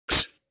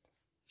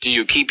Do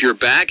you keep your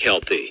back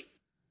healthy?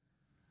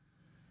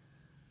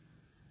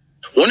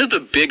 One of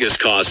the biggest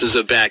causes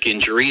of back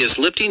injury is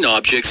lifting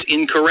objects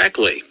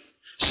incorrectly.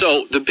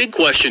 So the big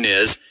question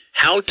is,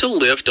 how to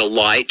lift a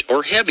light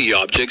or heavy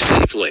object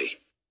safely?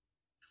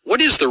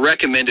 What is the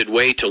recommended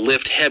way to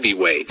lift heavy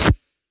weights?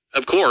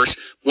 Of course,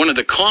 one of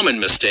the common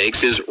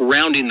mistakes is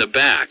rounding the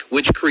back,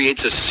 which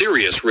creates a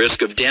serious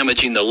risk of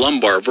damaging the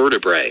lumbar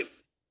vertebrae.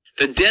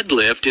 The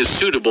deadlift is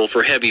suitable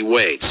for heavy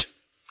weights.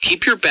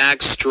 Keep your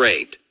back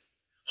straight.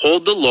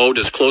 Hold the load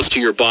as close to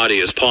your body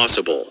as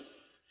possible.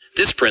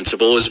 This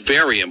principle is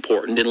very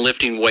important in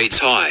lifting weights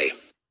high.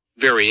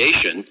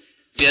 Variation: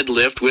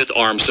 deadlift with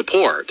arm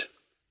support.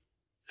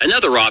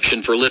 Another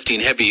option for lifting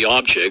heavy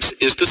objects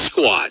is the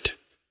squat.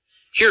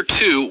 Here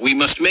too, we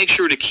must make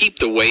sure to keep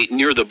the weight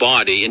near the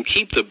body and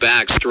keep the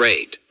back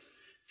straight.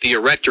 The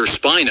erector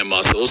spina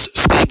muscles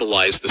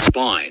stabilize the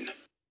spine.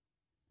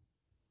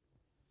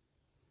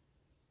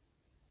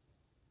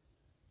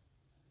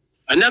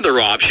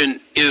 Another option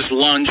is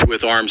lunge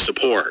with arm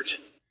support.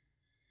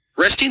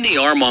 Resting the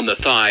arm on the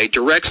thigh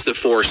directs the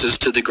forces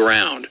to the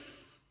ground.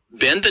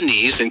 Bend the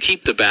knees and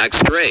keep the back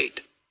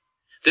straight.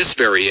 This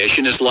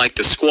variation is like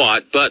the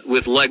squat, but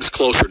with legs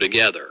closer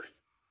together.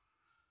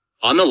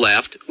 On the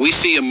left, we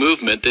see a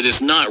movement that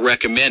is not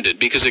recommended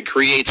because it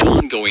creates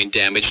ongoing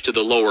damage to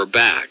the lower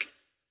back.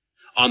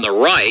 On the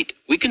right,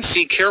 we can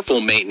see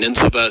careful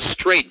maintenance of a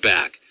straight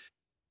back.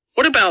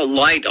 What about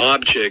light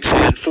objects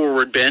and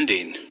forward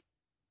bending?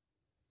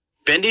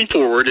 Bending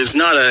forward is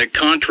not a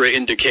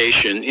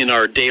contraindication in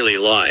our daily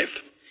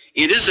life.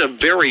 It is a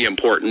very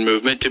important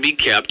movement to be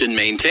kept and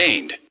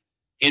maintained.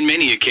 In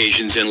many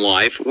occasions in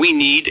life, we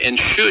need and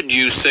should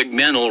use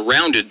segmental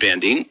rounded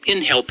bending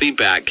in healthy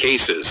back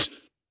cases,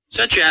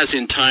 such as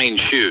in tying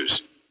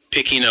shoes,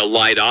 picking a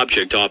light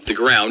object off the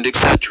ground,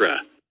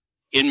 etc.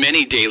 In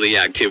many daily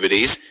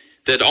activities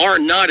that are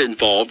not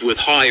involved with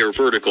high or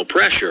vertical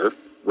pressure,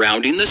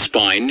 rounding the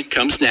spine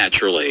comes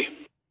naturally.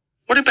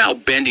 What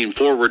about bending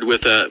forward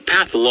with a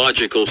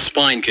pathological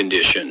spine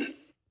condition?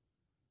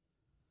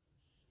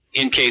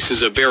 In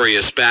cases of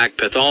various back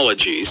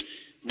pathologies,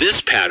 this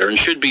pattern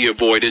should be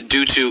avoided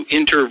due to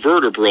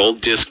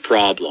intervertebral disc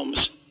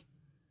problems.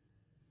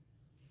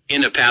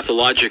 In a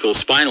pathological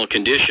spinal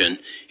condition,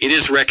 it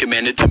is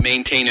recommended to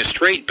maintain a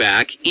straight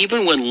back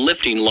even when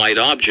lifting light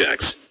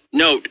objects.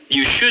 Note,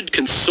 you should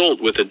consult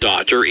with a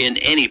doctor in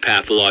any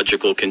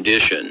pathological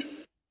condition.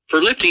 For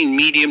lifting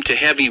medium to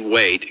heavy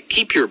weight,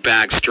 keep your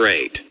back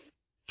straight.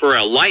 For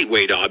a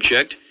lightweight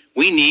object,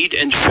 we need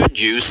and should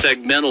use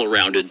segmental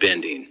rounded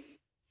bending.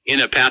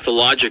 In a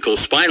pathological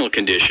spinal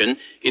condition,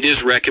 it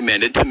is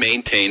recommended to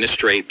maintain a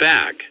straight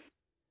back.